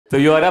So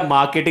you are a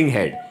marketing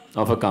head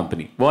of a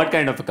company. What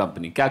kind of a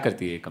company? क्या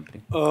करती है ये company?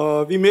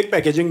 We make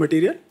packaging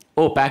material.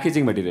 Oh,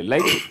 packaging material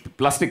like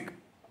plastic.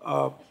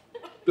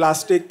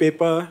 Plastic,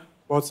 paper,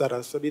 बहुत सारा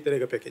सभी तरह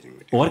का packaging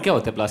material. और क्या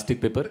होता है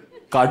plastic paper?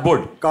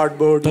 Cardboard.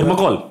 Cardboard.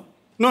 Thermocol.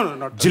 No,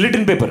 not.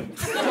 Gelatin paper.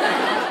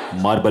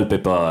 Marble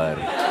paper.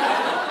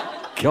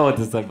 क्या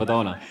होता है सर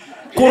बताओ ना?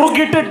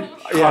 Corrugated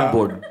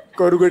cardboard.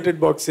 Corrugated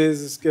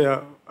boxes,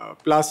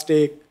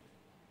 plastic,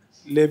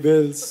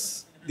 labels.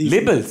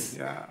 Labels?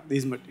 Yeah,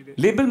 these materials.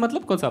 Label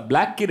मतलब कौन सा?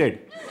 Black की red?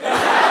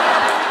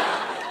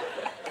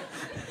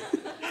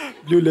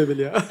 Blue label,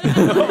 yeah.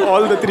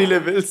 All the 3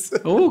 labels.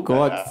 Oh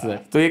God, sir.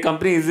 So ये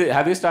company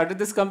have you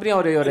started this company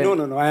or you're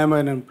No. I am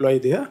an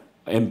employee there.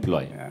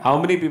 Employee. Yeah. How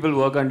many people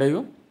work under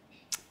you?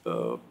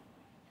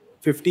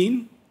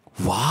 15.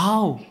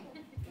 Wow.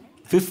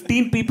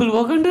 15 people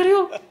work under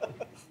you?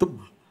 तो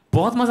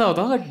बहुत मजा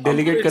होता होगा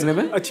delegate करने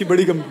में. अच्छी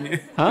बड़ी कंपनी है.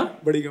 हाँ?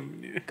 बड़ी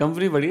कंपनी है.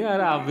 कंपनी बड़ी है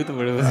यार. आप भी तो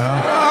बड़े हो.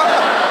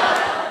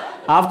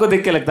 आपको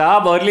देख के लगता है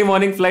आप अर्ली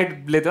मॉर्निंग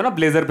फ्लाइट लेते हो ना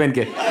ब्लेजर पहन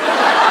के.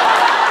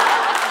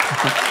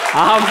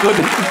 आपको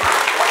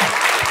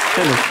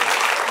चलो.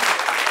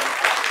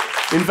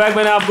 इनफैक्ट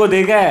मैंने आपको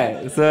देखा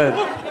है सर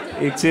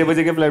एक 6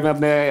 बजे के फ्लाइट में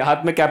अपने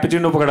हाथ में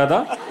कैपुचिनो पकड़ा था.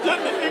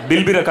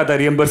 बिल भी रखा था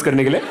रिएम्बर्स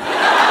करने के लिए.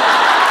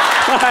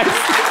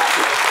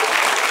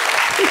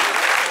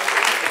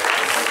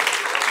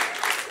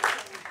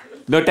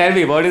 No, tell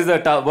me, what is the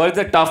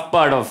tough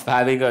part of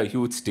having a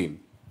huge team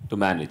to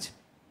manage?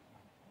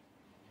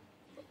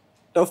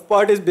 Tough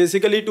part is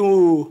basically to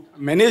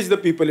manage the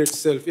people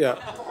itself. Yeah.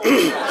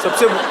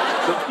 सबसे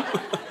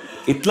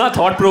इतना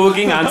thought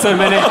provoking answer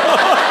मैंने.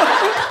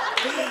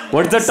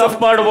 What's the tough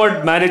part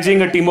about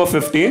managing a team of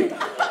 15?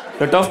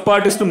 The tough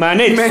part is to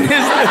manage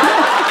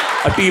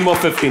a team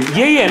of 15.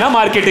 यही है ना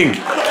marketing.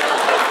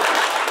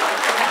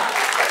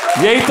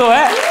 यही तो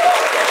है.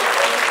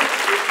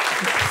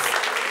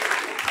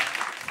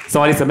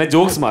 Sorry sir, मैं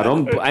jokes मार रहा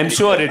हूँ. I'm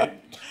sure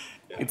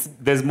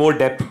there's more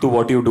depth to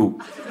what you do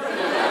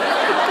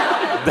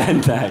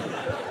than that.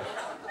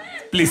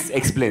 Please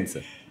explain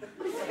sir.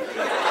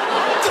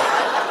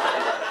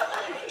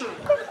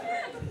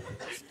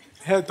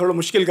 है थोड़ा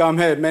मुश्किल काम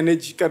है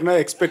मैनेज करना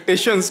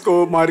एक्सपेक्टेशंस को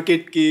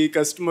मार्केट की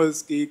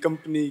कस्टमर्स की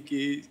कंपनी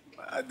की.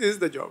 This is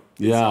the job.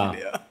 या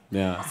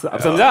अब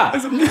समझा.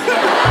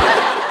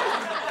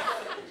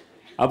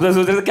 अब तो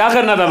सोच रहे थे क्या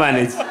करना था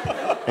manage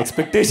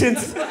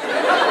expectations.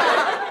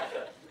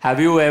 Have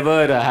you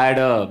ever had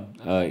a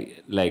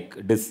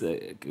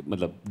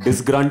मतलब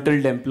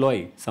disgruntled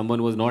employee?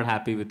 Someone was not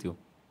happy with you?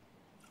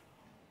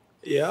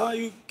 Yeah,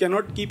 you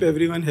cannot keep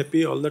everyone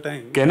happy all the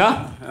time. क्या ना?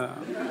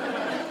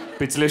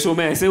 पिछले शो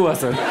में ऐसे हुआ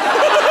सर.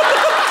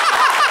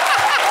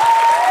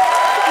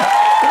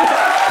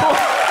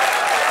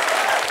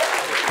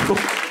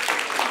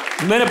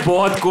 मैंने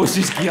बहुत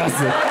कोशिश किया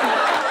सर.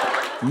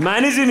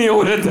 मैनेज ही नहीं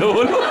हो रहे थे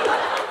वो लोग.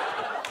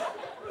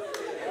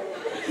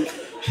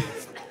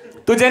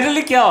 तो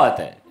जनरली क्या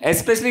होता है?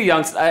 Especially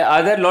young,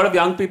 are there a lot of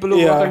young people who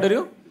work under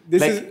you?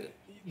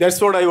 That's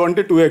what I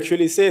wanted to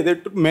actually say.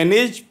 That to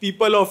manage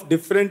people of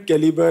different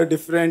caliber,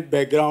 different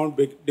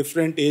background,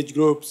 different age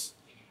groups.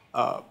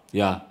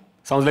 Yeah,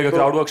 sounds like a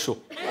crowd work show.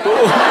 तो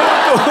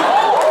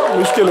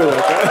मुश्किल हो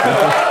जाता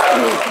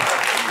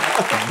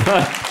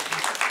है.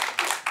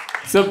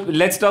 So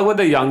let's talk about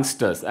the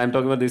youngsters. I'm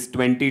talking about this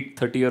 20,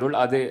 30-year-old.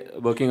 Are they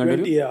working under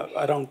you?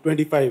 Yeah, around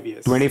 25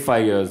 years.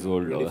 25 years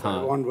old. हाँ.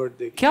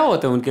 Onward. क्या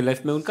होता है उनके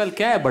लाइफ में? उनका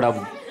क्या है बड़ा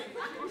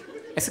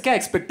ऐसा क्या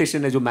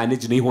एक्सपेक्टेशन है जो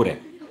मैनेज नहीं हो रहे?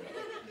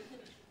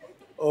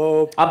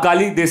 आप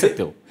गाली दे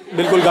सकते हो.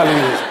 बिल्कुल गाली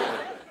नहीं दे सकते.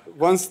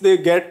 Once they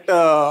get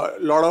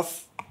lot of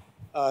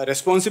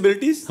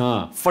responsibilities.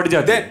 हाँ. फट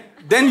जाते हैं.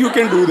 Then you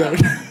can do that.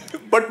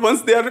 But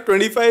once they are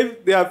 25,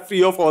 they are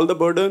free of all the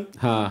burden.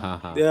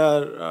 हाँ. They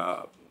are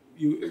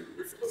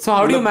So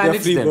how do you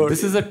manage them?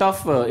 This is a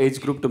tough age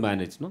group to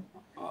manage, no?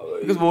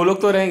 Because वो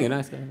लोग तो रहेंगे ना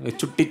ऐसा.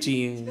 छुट्टी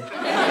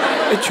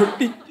चाहिए.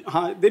 छुट्टी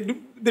हाँ. They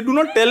do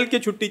not tell कि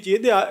छुट्टी चाहिए.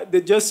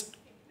 They just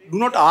do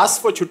not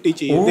ask for छुट्टी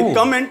चाहिए. They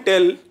come and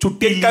tell.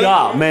 छुट्टी लिया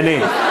मैंने.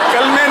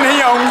 कल मैं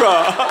नहीं आऊँगा.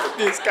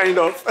 This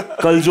kind of.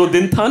 कल जो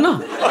दिन था ना.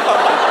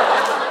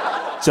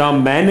 जहाँ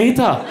मैं नहीं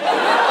था.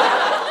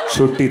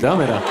 छुट्टी था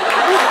मेरा.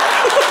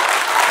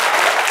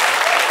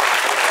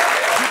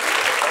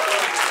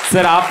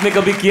 सर आपने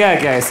कभी किया है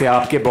क्या ऐसे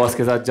आपके बॉस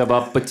के साथ जब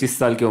आप 25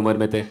 साल की उम्र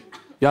में थे?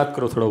 याद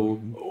करो थोड़ा वो.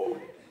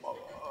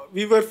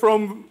 We were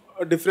from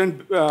a different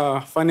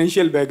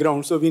financial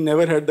background, so we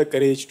never had the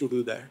courage to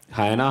do that.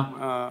 है ना?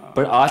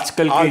 पर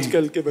आजकल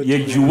के ये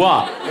युवा.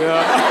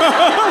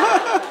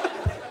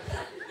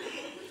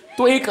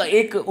 तो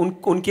एक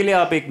उनके लिए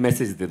आप एक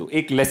मैसेज दे दो,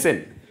 एक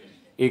लेसन,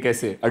 एक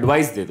ऐसे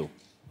एडवाइस दे दो.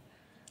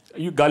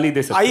 You गाली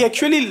दे सकते. I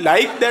actually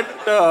like that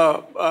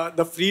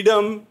the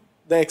freedom,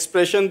 the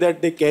expression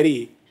that they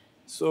carry.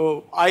 So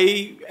I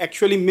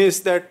actually miss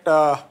that.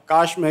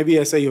 काश मैं भी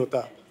ऐसा ही होता.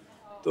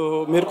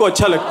 तो मेरे को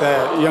अच्छा लगता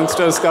है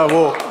यंगस्टर्स का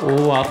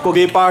वो आपको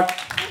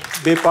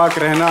बेपाक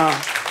रहना.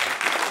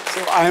 So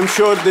I am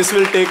sure this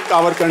will take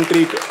our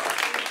country.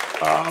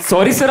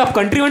 Sorry sir, आप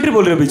कंट्री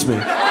बोल रहे हो बीच में.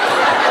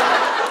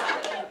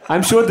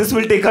 I'm sure this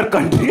will take our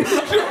country.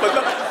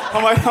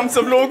 हम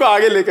सब लोगों को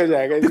आगे लेकर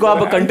जाएगा. देखो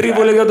आप कंट्री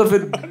बोलेगा तो फिर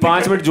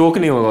 5 मिनट जोक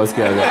नहीं होगा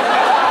उसके आगे.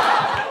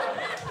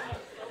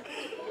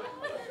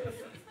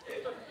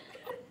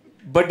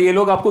 बट ये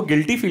लोग आपको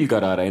गिल्टी फील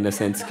करा रहा है इन अ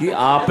सेंस कि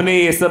आपने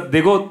ये सब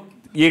देखो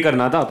ये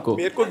करना था आपको.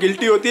 मेरे को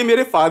गिल्टी होती है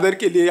मेरे फादर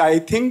के लिए. आई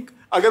थिंक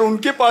अगर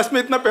उनके पास में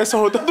इतना पैसा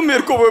होता तो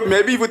मेरे को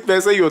मैं भी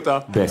वैसा ही होता.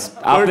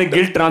 बेस्ट. आपने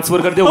गिल्ट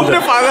ट्रांसफर कर दिया उधर.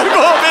 अपने फादर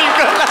को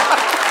बिल्कुल.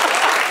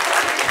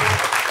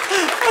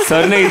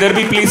 सर ने इधर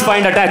भी प्लीज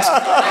फाइंड अटैच.